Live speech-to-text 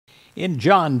In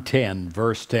John 10,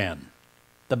 verse 10,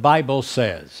 the Bible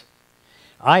says,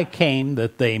 I came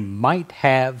that they might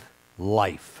have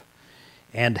life,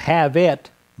 and have it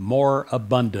more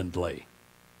abundantly.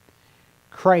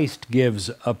 Christ gives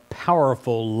a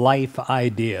powerful life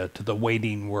idea to the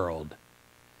waiting world.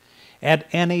 At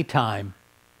any time,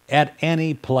 at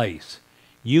any place,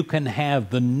 you can have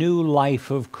the new life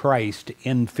of Christ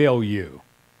infill you.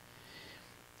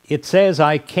 It says,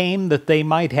 I came that they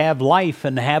might have life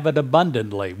and have it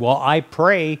abundantly. Well, I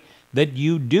pray that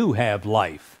you do have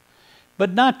life,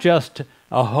 but not just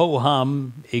a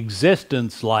ho-hum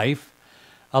existence life,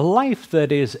 a life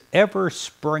that is ever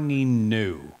springing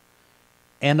new,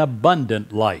 an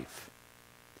abundant life.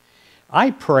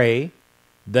 I pray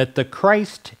that the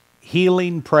Christ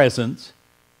healing presence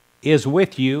is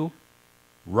with you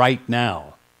right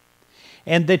now,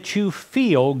 and that you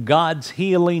feel God's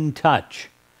healing touch.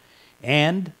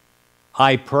 And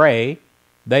I pray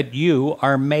that you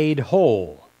are made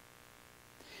whole.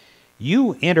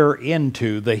 You enter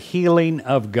into the healing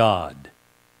of God.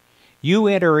 You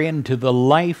enter into the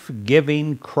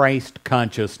life-giving Christ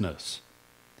consciousness.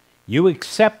 You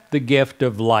accept the gift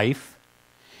of life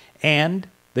and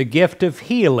the gift of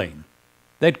healing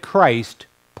that Christ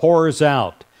pours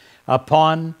out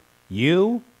upon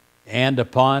you and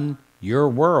upon your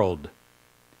world.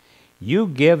 You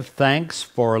give thanks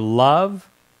for love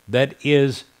that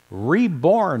is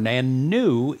reborn and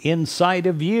new inside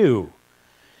of you,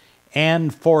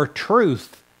 and for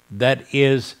truth that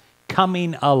is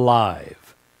coming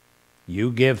alive.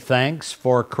 You give thanks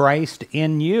for Christ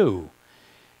in you,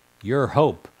 your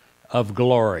hope of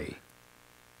glory.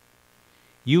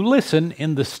 You listen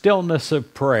in the stillness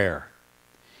of prayer,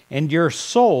 and your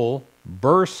soul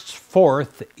bursts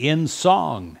forth in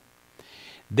song.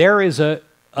 There is a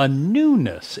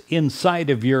newness inside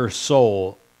of your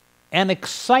soul, an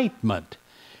excitement,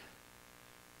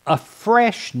 a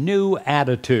fresh new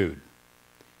attitude.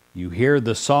 You hear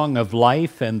the song of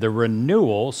life and the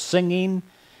renewal singing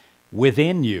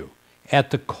within you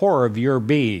at the core of your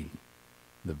being.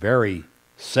 The very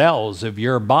cells of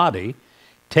your body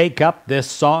take up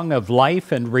this song of life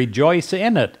and rejoice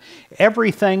in it.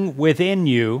 Everything within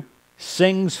you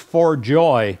sings for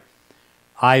joy.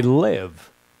 I live.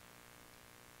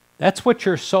 That's what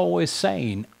your soul is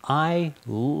saying. I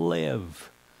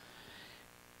live.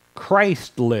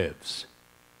 Christ lives.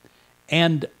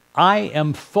 And I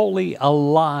am fully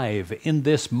alive in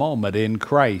this moment in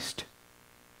Christ.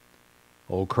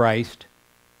 Oh Christ,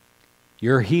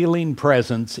 your healing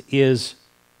presence is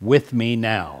with me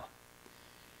now.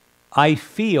 I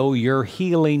feel your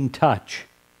healing touch.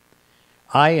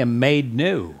 I am made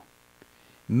new,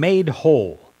 made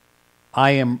whole.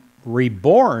 I am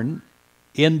reborn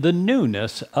in the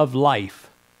newness of life.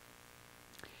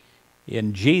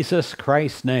 In Jesus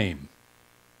Christ's name,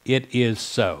 it is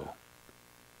so.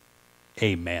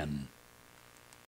 Amen.